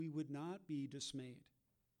would not be dismayed.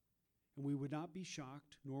 And we would not be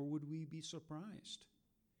shocked, nor would we be surprised.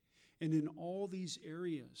 And in all these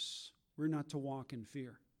areas, we're not to walk in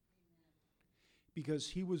fear. Because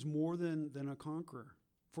he was more than a conqueror,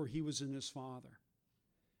 for he was in his Father.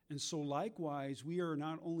 And so likewise, we are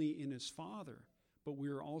not only in his Father, but we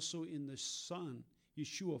are also in the Son,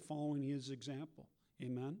 Yeshua, following his example.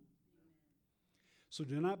 Amen? So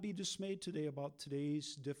do not be dismayed today about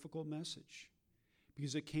today's difficult message,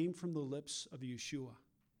 because it came from the lips of Yeshua.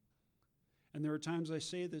 And there are times I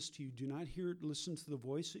say this to you, do not listen to the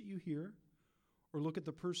voice that you hear, or look at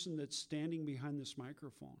the person that's standing behind this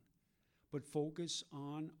microphone, but focus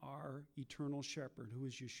on our eternal shepherd, who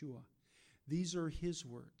is Yeshua. These are his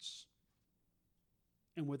words.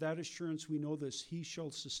 And with that assurance, we know this, he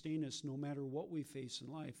shall sustain us no matter what we face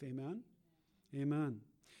in life. Amen? Amen.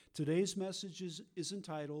 Today's message is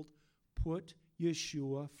entitled, Put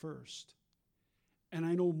Yeshua First. And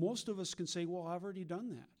I know most of us can say, well, I've already done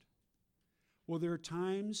that. Well, there are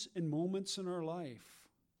times and moments in our life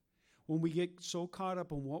when we get so caught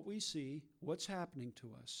up in what we see, what's happening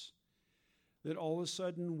to us, that all of a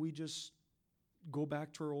sudden we just go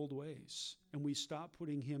back to our old ways and we stop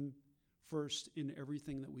putting him first in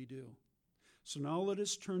everything that we do. So now let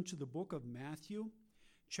us turn to the book of Matthew,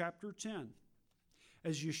 chapter 10.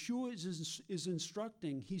 As Yeshua is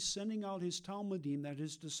instructing, he's sending out his Talmudim, that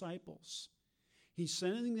his disciples. He's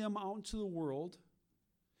sending them out into the world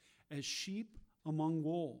as sheep among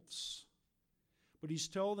wolves. But he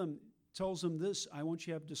tells them this, I want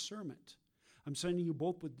you to have discernment. I'm sending you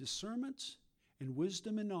both with discernment and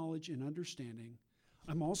wisdom and knowledge and understanding.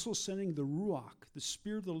 I'm also sending the Ruach, the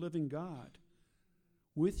Spirit of the living God,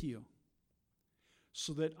 with you.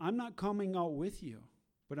 So that I'm not coming out with you,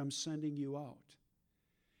 but I'm sending you out.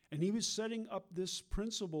 And he was setting up this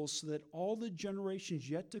principle so that all the generations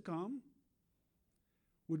yet to come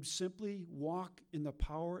would simply walk in the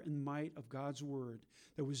power and might of God's word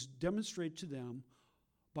that was demonstrated to them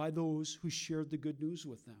by those who shared the good news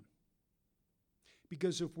with them.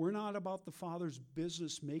 Because if we're not about the Father's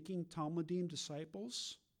business making Talmudim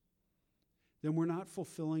disciples, then we're not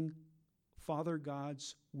fulfilling Father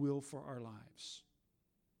God's will for our lives.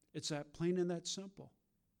 It's that plain and that simple.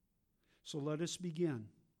 So let us begin.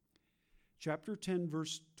 Chapter 10,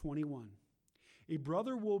 verse 21. A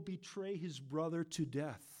brother will betray his brother to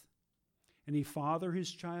death, and a father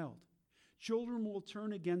his child. Children will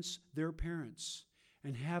turn against their parents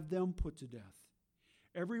and have them put to death.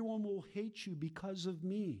 Everyone will hate you because of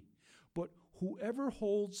me, but whoever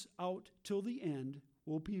holds out till the end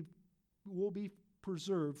will be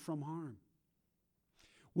preserved from harm.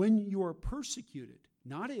 When you are persecuted,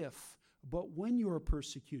 not if, but when you are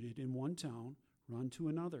persecuted in one town, run to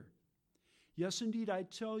another. Yes, indeed, I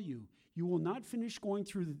tell you, you will not finish going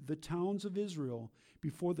through the towns of Israel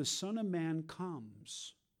before the Son of Man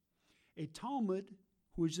comes. A Talmud,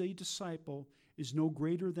 who is a disciple, is no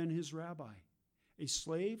greater than his rabbi. A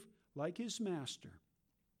slave like his master.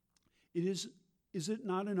 Is it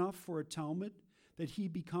not enough for a Talmud that he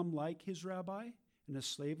become like his rabbi and a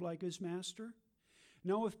slave like his master?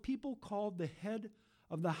 Now, if people called the head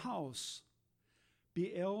of the house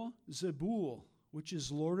Beelzebul, which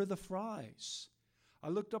is Lord of the Flies, I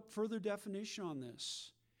looked up further definition on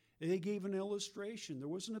this. They gave an illustration. There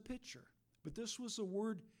wasn't a picture, but this was a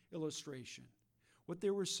word illustration. What they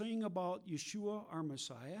were saying about Yeshua, our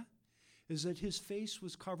Messiah, is that his face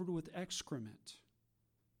was covered with excrement.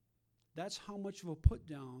 That's how much of a put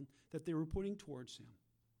down that they were putting towards him.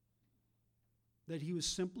 That he was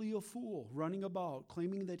simply a fool running about,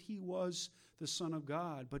 claiming that he was the Son of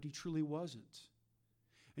God, but he truly wasn't.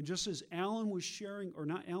 And just as Alan was sharing, or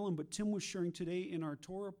not Alan, but Tim was sharing today in our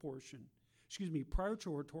Torah portion, prior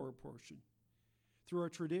to our Torah portion, through our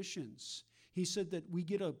traditions, he said that we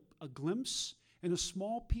get a glimpse and a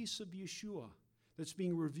small piece of Yeshua that's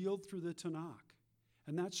being revealed through the Tanakh.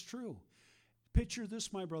 And that's true. Picture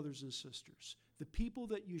this, my brothers and sisters. The people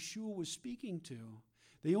that Yeshua was speaking to,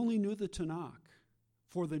 they only knew the Tanakh,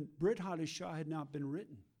 for the Brit Hadashah had not been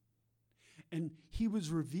written. And he was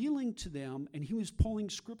revealing to them, and he was pulling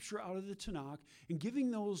scripture out of the Tanakh and giving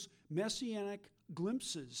those messianic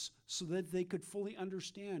glimpses so that they could fully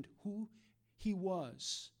understand who he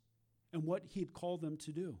was and what he had called them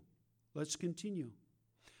to do. Let's continue.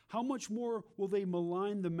 How much more will they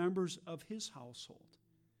malign the members of his household?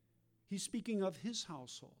 He's speaking of his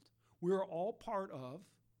household. We are all part of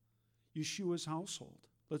Yeshua's household.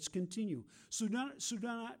 Let's continue. So do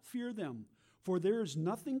not fear them, for there is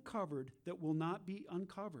nothing covered that will not be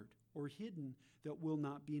uncovered, or hidden that will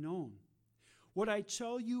not be known. What I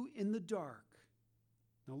tell you in the dark,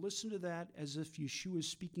 now listen to that as if Yeshua is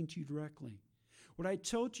speaking to you directly. What I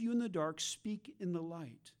tell to you in the dark, speak in the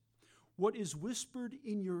light. What is whispered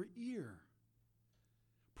in your ear,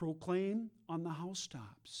 proclaim on the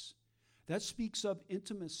housetops. That speaks of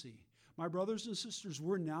intimacy. My brothers and sisters,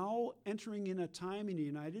 we're now entering in a time in the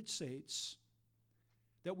United States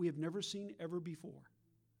that we have never seen ever before.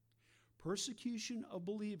 Persecution of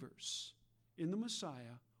believers in the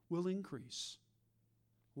Messiah will increase.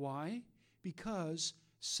 Why? Because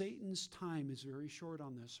Satan's time is very short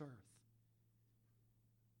on this earth.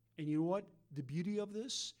 And you know what? The beauty of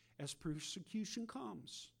this, as persecution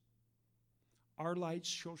comes, our lights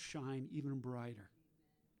shall shine even brighter.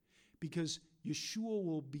 Because Yeshua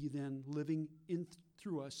will be then living in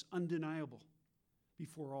through us, undeniable,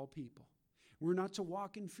 before all people. We're not to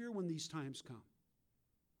walk in fear when these times come.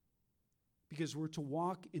 Because we're to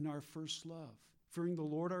walk in our first love, fearing the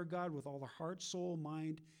Lord our God with all our heart, soul,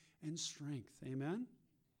 mind, and strength. Amen?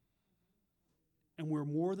 And we're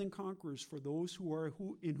more than conquerors for those who are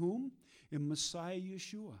in whom? In Messiah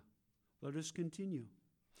Yeshua. Let us continue.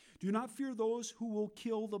 Do not fear those who will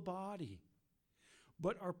kill the body,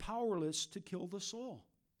 but are powerless to kill the soul.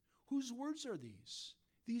 Whose words are these?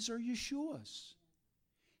 These are Yeshua's.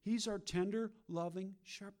 He's our tender, loving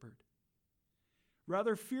shepherd.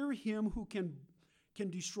 Rather fear him who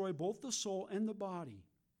can destroy both the soul and the body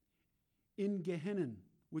in Gehenna,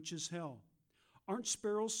 which is hell. Aren't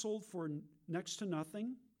sparrows sold for next to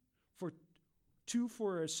nothing? For 2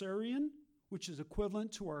 for a Syrian, which is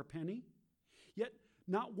equivalent to our penny? Yet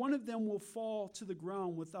not one of them will fall to the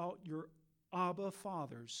ground without your Abba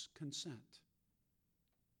Father's consent.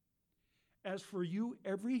 As for you,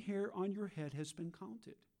 every hair on your head has been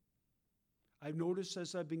counted. I've noticed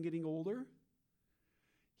as I've been getting older,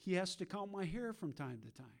 he has to count my hair from time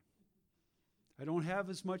to time. I don't have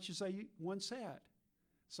as much as I once had.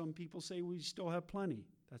 Some people say we still have plenty.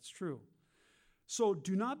 That's true. So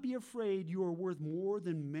do not be afraid. You are worth more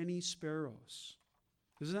than many sparrows.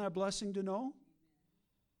 Isn't that a blessing to know?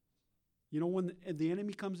 You know, when the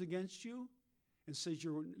enemy comes against you and says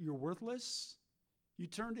you're worthless, you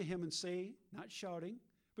turn to him and say, not shouting,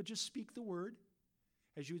 but just speak the word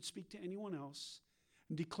as you would speak to anyone else,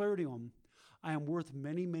 and declare to him, I am worth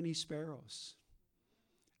many, many sparrows.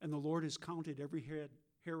 And the Lord has counted every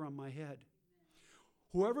hair on my head.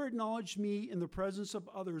 Whoever acknowledged me in the presence of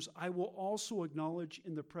others, I will also acknowledge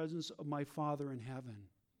in the presence of my Father in heaven.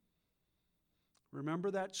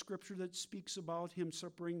 Remember that scripture that speaks about him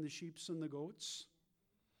separating the sheep and the goats?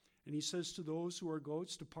 And he says to those who are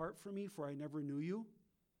goats, depart from me, for I never knew you.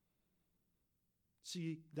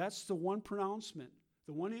 See, that's the one pronouncement,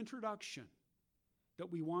 the one introduction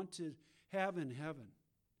that we want to have in heaven,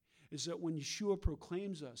 is that when Yeshua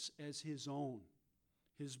proclaims us as his own,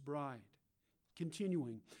 his bride.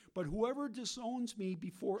 Continuing, but whoever disowns me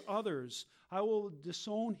before others, I will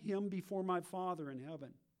disown him before my Father in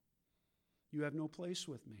heaven. You have no place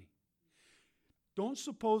with me. Don't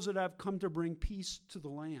suppose that I've come to bring peace to the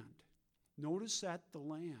land. Notice that the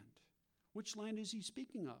land. Which land is he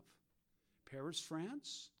speaking of? Paris,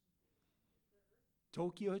 France?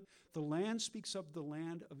 Tokyo? The land speaks of the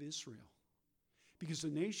land of Israel. Because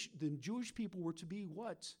the Jewish people were to be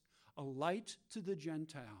what? A light to the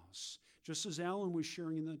Gentiles. Just as Alan was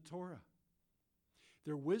sharing in the Torah.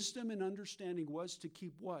 Their wisdom and understanding was to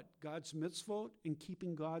keep what? God's mitzvot and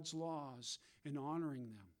keeping God's laws and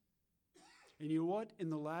honoring them. And you know what?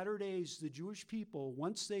 In the latter days, the Jewish people,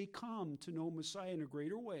 once they come to know Messiah in a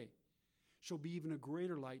greater way, shall be even a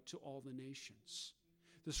greater light to all the nations.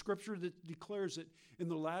 The scripture that declares that in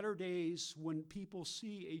the latter days, when people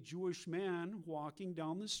see a Jewish man walking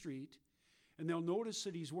down the street, and they'll notice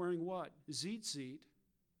that he's wearing what? Tzitzit.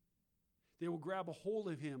 They will grab a hold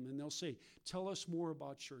of him and they'll say, tell us more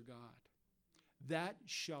about your God. That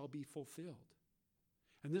shall be fulfilled.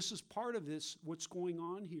 And this is part of this, what's going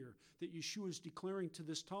on here, that Yeshua is declaring to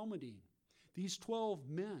this Talmudim. These 12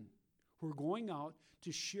 men who are going out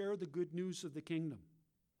to share the good news of the kingdom.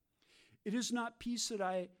 It is not peace that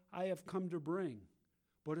I have come to bring,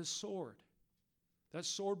 but a sword. That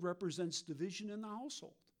sword represents division in the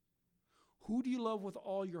household. Who do you love with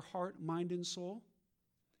all your heart, mind, and soul?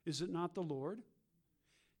 Is it not the Lord?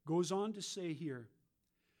 Goes on to say here,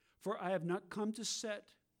 for I have not come to set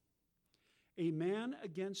a man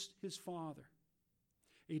against his father,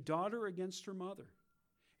 a daughter against her mother,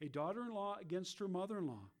 a daughter-in-law against her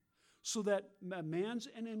mother-in-law, so that a man's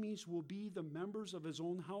enemies will be the members of his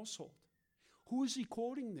own household. Who is he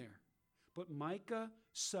quoting there? But Micah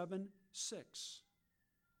 7:6.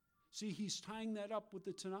 See, he's tying that up with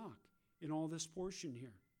the Tanakh in all this portion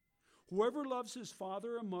here. Whoever loves his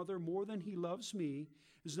father or mother more than he loves me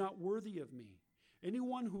is not worthy of me.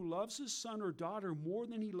 Anyone who loves his son or daughter more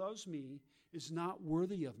than he loves me is not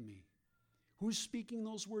worthy of me. Who's speaking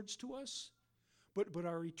those words to us? But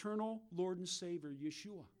our eternal Lord and Savior,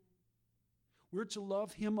 Yeshua. We're to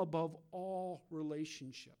love him above all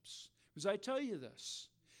relationships. Because I tell you this,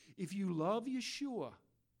 if you love Yeshua,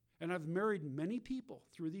 and I've married many people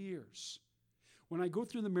through the years, when I go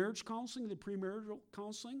through the marriage counseling, the premarital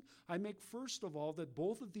counseling, I make first of all that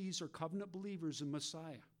both of these are covenant believers in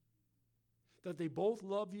Messiah. That they both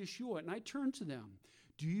love Yeshua. And I turn to them,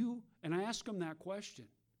 and I ask them that question.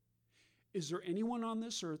 Is there anyone on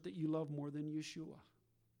this earth that you love more than Yeshua?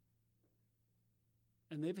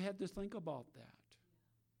 And they've had to think about that.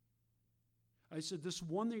 I said, this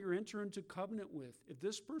one that you're entering into covenant with, if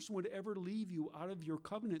this person would ever leave you out of your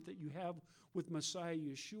covenant that you have with Messiah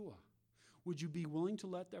Yeshua, would you be willing to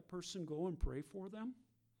let that person go and pray for them?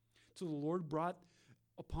 Till the Lord brought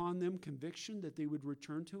upon them conviction that they would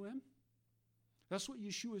return to him? That's what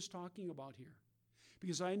Yeshua is talking about here.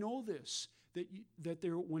 Because I know this, that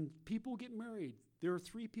when people get married, there are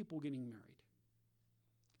 3 people getting married.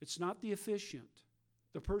 It's not the officiant,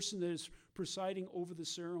 the person that is presiding over the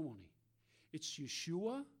ceremony. It's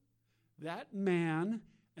Yeshua, that man,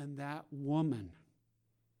 and that woman.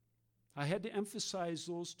 I had to emphasize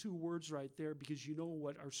those 2 words right there because you know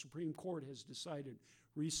what our Supreme Court has decided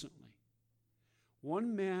recently.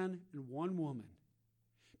 One man and one woman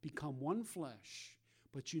become one flesh.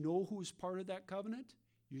 But you know who's part of that covenant?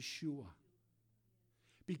 Yeshua.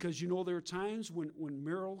 Because you know there are times when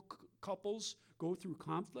marital couples go through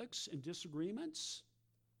conflicts and disagreements.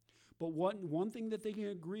 But one thing that they can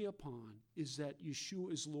agree upon is that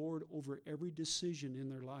Yeshua is Lord over every decision in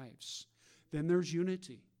their lives. Then there's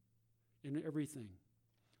unity in everything.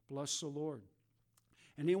 Bless the Lord.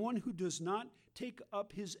 And anyone who does not take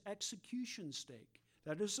up his execution stake,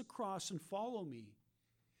 that is the cross, and follow me,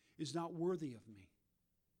 is not worthy of me.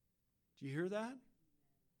 Do you hear that?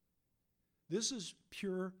 This is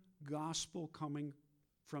pure gospel coming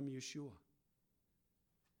from Yeshua.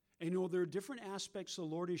 And you know, there are different aspects the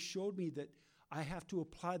Lord has showed me that I have to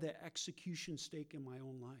apply that execution stake in my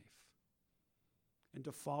own life and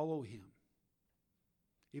to follow him.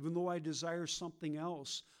 Even though I desire something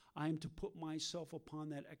else, I am to put myself upon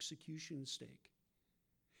that execution stake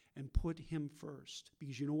and put him first.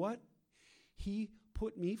 Because you know what? He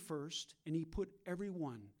put me first, and he put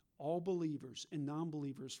everyone, all believers and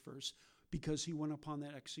non-believers first, because he went upon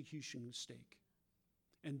that execution stake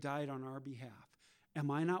and died on our behalf. Am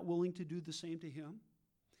I not willing to do the same to him?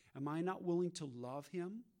 Am I not willing to love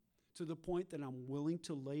him to the point that I'm willing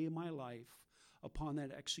to lay my life upon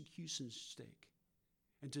that execution stake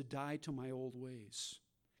and to die to my old ways?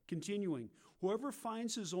 Continuing, whoever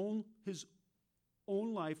finds his own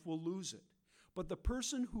life will lose it. But the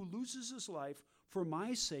person who loses his life for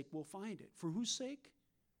my sake will find it. For whose sake?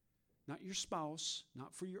 Not your spouse,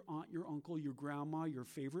 not for your aunt, your uncle, your grandma, your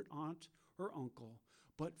favorite aunt or uncle,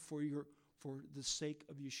 but for the sake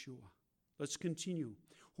of Yeshua. Let's continue.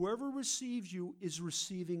 Whoever receives you is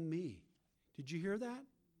receiving me. Did you hear that?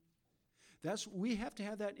 We have to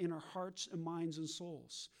have that in our hearts and minds and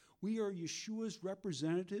souls. We are Yeshua's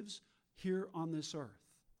representatives here on this earth.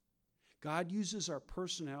 God uses our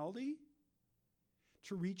personality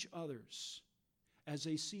to reach others as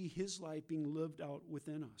they see his life being lived out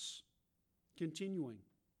within us. Continuing.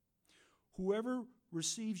 Whoever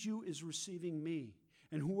receives you is receiving me,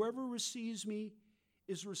 and whoever receives me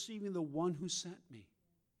is receiving the one who sent me.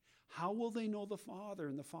 How will they know the Father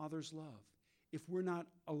and the Father's love if we're not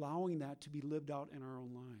allowing that to be lived out in our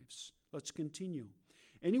own lives? Let's continue.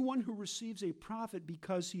 Anyone who receives a prophet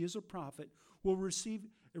because he is a prophet will receive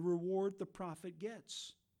a reward the prophet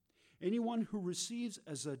gets. Anyone who receives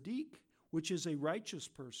a Zaddik, which is a righteous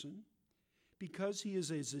person, because he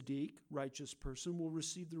is a Zaddik, righteous person, will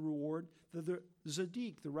receive the reward that the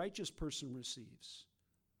Zaddik, the righteous person, receives.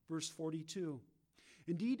 Verse 42.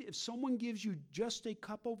 Indeed, if someone gives you just a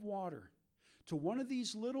cup of water to one of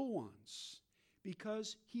these little ones,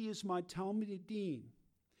 because he is my Talmidim,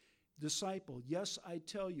 disciple, yes, I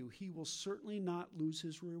tell you, he will certainly not lose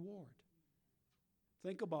his reward.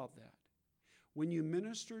 Think about that. When you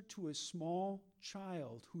minister to a small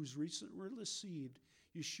child who's recently received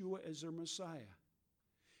Yeshua as their Messiah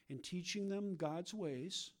and teaching them God's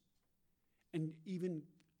ways and even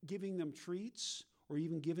giving them treats or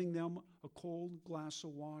even giving them a cold glass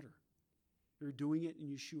of water, you're doing it in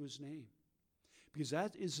Yeshua's name. Because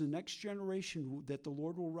that is the next generation that the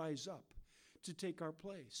Lord will rise up to take our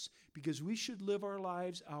place. Because we should live our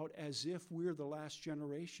lives out as if we're the last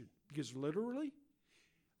generation. Because literally,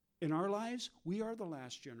 in our lives, we are the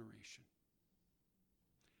last generation.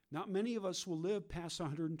 Not many of us will live past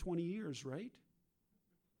 120 years, right?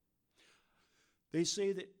 They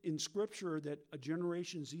say that in Scripture that a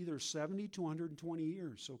generation is either 70 to 120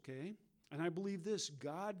 years, okay? And I believe this,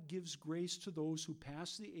 God gives grace to those who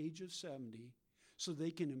pass the age of 70 so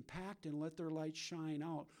they can impact and let their light shine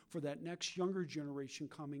out for that next younger generation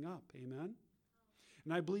coming up, amen?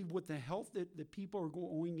 And I believe with the health that people are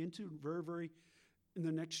going into very in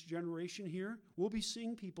the next generation here, we'll be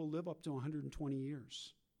seeing people live up to 120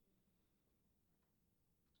 years.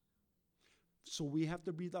 So we have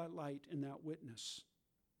to be that light and that witness.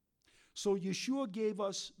 So Yeshua gave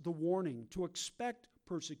us the warning to expect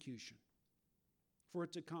persecution for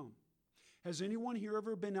it to come. Has anyone here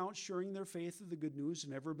ever been out sharing their faith of the good news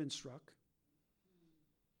and ever been struck?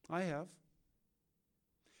 I have.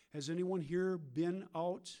 Has anyone here been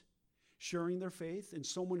out sharing their faith and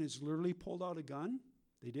someone has literally pulled out a gun?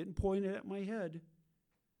 They didn't point it at my head,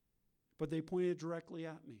 but they pointed it directly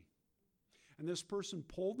at me. And this person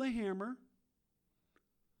pulled the hammer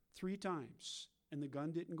 3 times, and the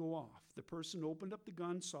gun didn't go off. The person opened up the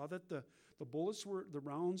gun, saw that the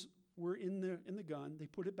rounds were in the gun. They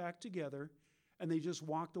put it back together, and they just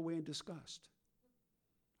walked away in disgust.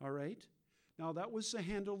 All right? Now, that was the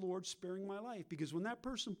hand of the Lord sparing my life, because when that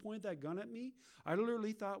person pointed that gun at me, I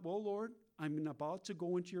literally thought, well, Lord, I'm about to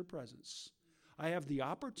go into your presence. I have the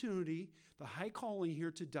opportunity, the high calling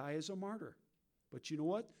here to die as a martyr. But you know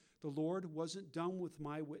what? The Lord wasn't done with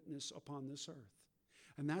my witness upon this earth.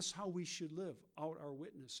 And that's how we should live out our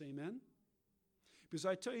witness. Amen? Because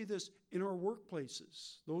I tell you this, in our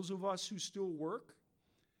workplaces, those of us who still work,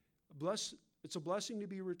 it's a blessing to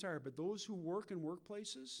be retired, but those who work in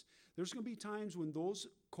workplaces, there's going to be times when those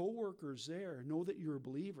co-workers there know that you're a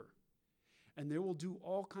believer, and they will do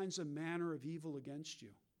all kinds of manner of evil against you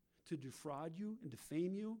to defraud you and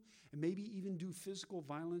defame you, and maybe even do physical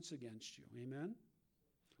violence against you. Amen?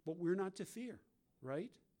 But we're not to fear, right?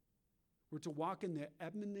 We're to walk in the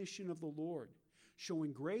admonition of the Lord,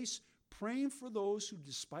 showing grace, praying for those who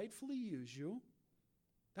despitefully use you.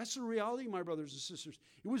 That's the reality, my brothers and sisters.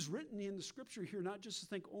 It was written in the Scripture here, not just to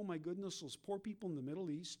think, oh my goodness, those poor people in the Middle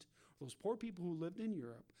East, those poor people who lived in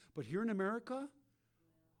Europe. But here in America,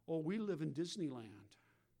 oh, we live in Disneyland.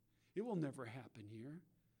 It will never happen here.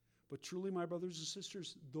 But truly, my brothers and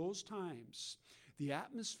sisters, those times, the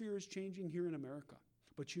atmosphere is changing here in America.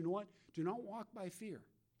 But you know what? Do not walk by fear,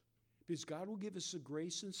 because God will give us the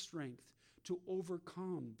grace and strength to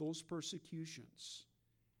overcome those persecutions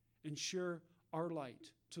and share our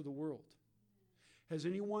light to the world. Has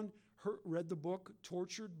anyone read the book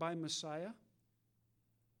Tortured by Messiah?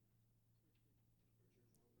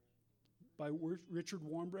 By Richard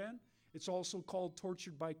Wurmbrand? It's also called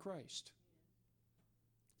Tortured by Christ.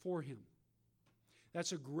 For him.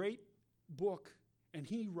 That's a great book, and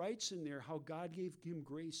he writes in there how God gave him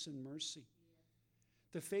grace and mercy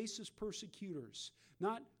to face his persecutors,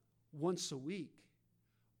 not once a week,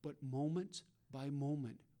 but moment by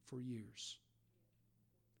moment for years.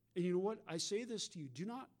 And you know what? I say this to you. Do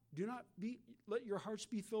not let your hearts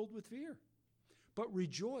be filled with fear, but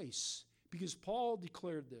rejoice, because Paul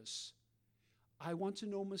declared this. I want to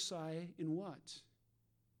know Messiah in what?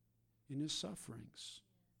 In his sufferings.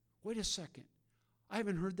 Wait a second. I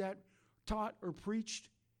haven't heard that taught or preached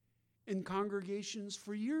in congregations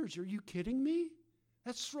for years. Are you kidding me?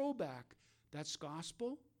 That's throwback. That's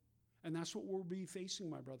gospel. And that's what we'll be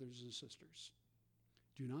facing, my brothers and sisters.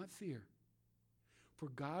 Do not fear, for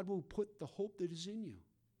God will put the hope that is in you.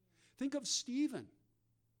 Think of Stephen.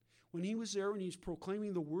 When he was there and he's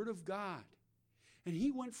proclaiming the word of God. And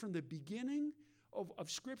he went from the beginning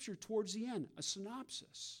of Scripture towards the end, a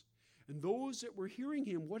synopsis. And those that were hearing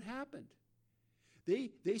him, what happened?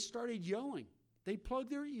 They started yelling. They plugged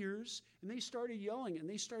their ears and they started yelling and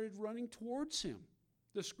they started running towards him,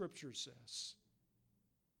 the Scripture says.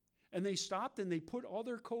 And they stopped and they put all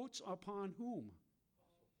their coats upon whom?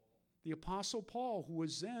 The Apostle Paul, who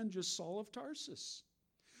was then just Saul of Tarsus.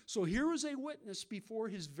 So here was a witness before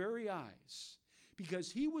his very eyes,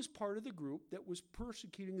 because he was part of the group that was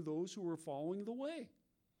persecuting those who were following the way.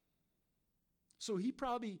 So he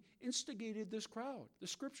probably instigated this crowd. The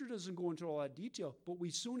Scripture doesn't go into all that detail, but we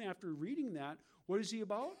soon after reading that, what is he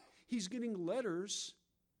about? He's getting letters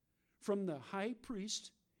from the high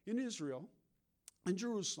priest in Israel, in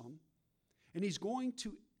Jerusalem, and he's going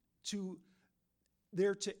to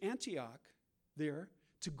Antioch there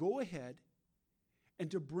to go ahead and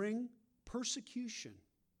to bring persecution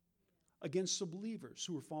against the believers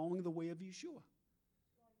who were following the way of Yeshua.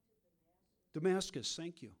 Damascus,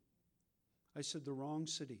 thank you. I said the wrong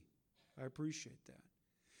city. I appreciate that.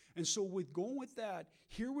 And so with going with that,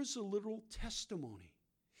 here was a literal testimony.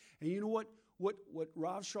 And you know what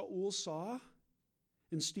Rav Shaul saw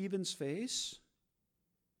in Stephen's face?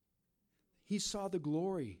 He saw the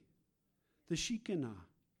glory, the Shekinah,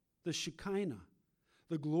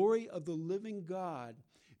 the glory of the living God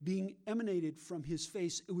being emanated from his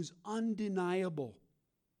face. It was undeniable.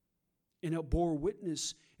 And it bore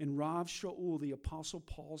witness in Rav Shaul, the Apostle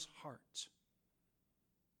Paul's heart.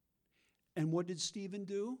 And what did Stephen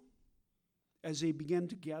do? As they began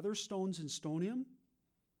to gather stones and stone him,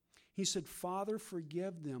 he said, Father,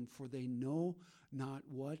 forgive them, for they know not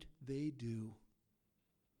what they do.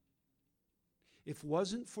 If it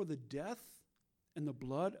wasn't for the death and the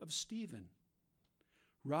blood of Stephen,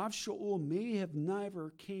 Rav Shaul may have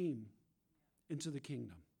never came into the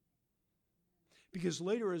kingdom. Because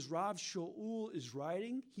later, as Rav Shaul is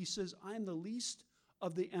writing, he says, I'm the least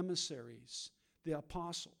of the emissaries, the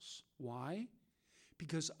apostles. Why?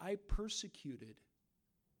 Because I persecuted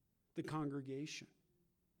the congregation.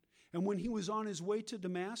 And when he was on his way to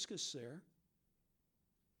Damascus there,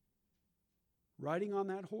 riding on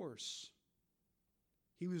that horse,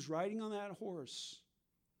 he was riding on that horse,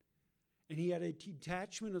 and he had a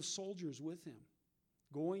detachment of soldiers with him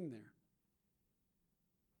going there.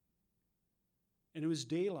 And it was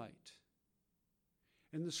daylight.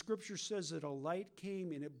 And the scripture says that a light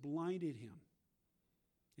came and it blinded him.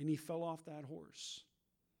 And he fell off that horse.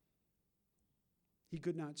 He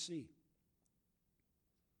could not see.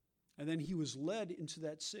 And then he was led into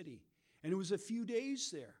that city. And it was a few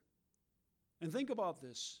days there. And think about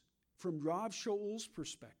this from Rav Shaul's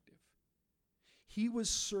perspective. He was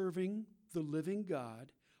serving the living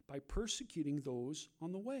God by persecuting those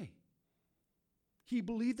on the way. He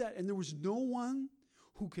believed that, and there was no one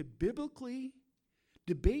who could biblically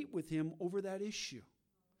debate with him over that issue.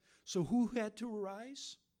 So who had to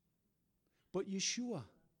arise? But Yeshua,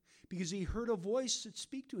 because he heard a voice that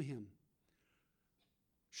speak to him.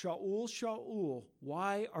 Shaul, Shaul,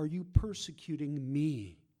 why are you persecuting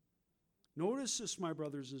me? Notice this, my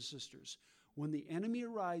brothers and sisters. When the enemy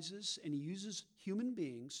arises and he uses human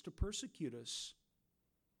beings to persecute us,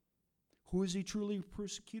 who is he truly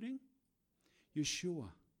persecuting? Yeshua.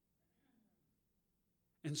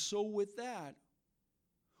 And so with that,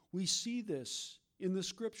 we see this in the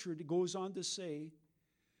scripture. It goes on to say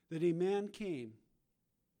that a man came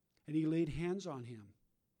and he laid hands on him.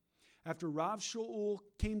 After Rav Shaul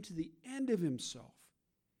came to the end of himself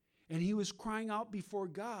and he was crying out before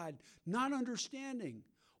God, not understanding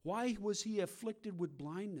why was he afflicted with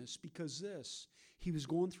blindness, because he was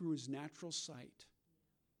going through his natural sight,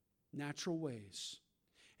 natural ways.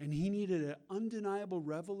 And he needed an undeniable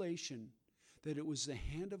revelation that it was the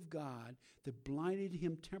hand of God that blinded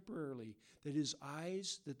him temporarily, that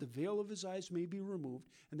the veil of his eyes may be removed,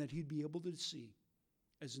 and that he'd be able to see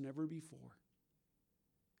as never before.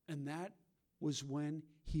 And that was when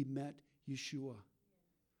he met Yeshua.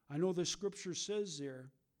 I know the scripture says there,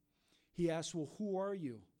 he asked, well, who are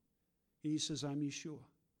you? And he says, I'm Yeshua.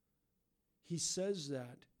 He says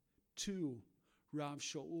that to Rav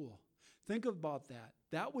Shaul. Think about that.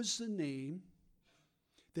 That was the name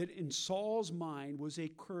that in Saul's mind was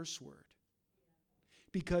a curse word.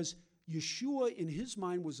 Because Yeshua in his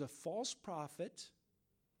mind was a false prophet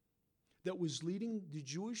that was leading the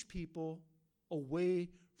Jewish people away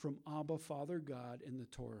from Abba, Father God, and the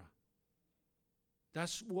Torah.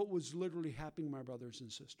 That's what was literally happening, my brothers and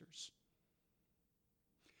sisters.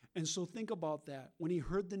 And so think about that. When he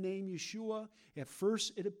heard the name Yeshua, at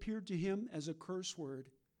first it appeared to him as a curse word.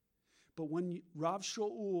 But when Rav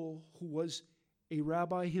Shaul, who was a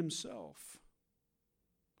rabbi himself,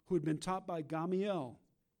 who had been taught by Gamaliel,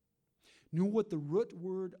 knew what the root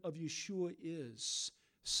word of Yeshua is,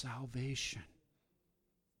 salvation.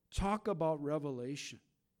 Talk about revelation.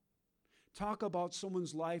 Talk about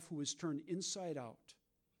someone's life who was turned inside out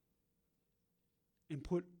and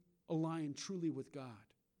put aligned truly with God.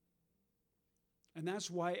 And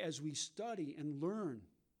that's why as we study and learn,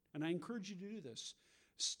 and I encourage you to do this,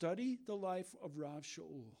 study the life of Rav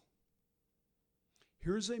Shaul.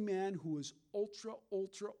 Here's a man who was ultra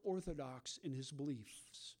orthodox in his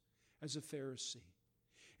beliefs as a Pharisee.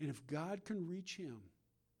 And if God can reach him,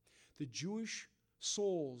 the Jewish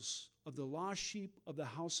souls of the lost sheep of the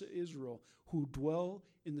house of Israel who dwell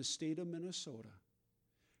in the state of Minnesota,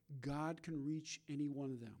 God can reach any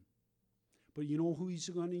one of them. But you know who he's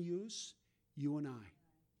going to use? You and I.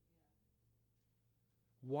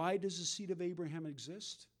 Why does the seed of Abraham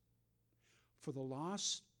exist? For the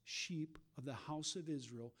lost sheep of the house of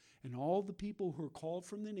Israel and all the people who are called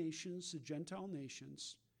from the nations, the Gentile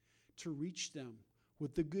nations, to reach them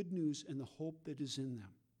with the good news and the hope that is in them.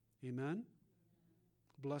 Amen?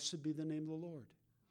 Blessed be the name of the Lord.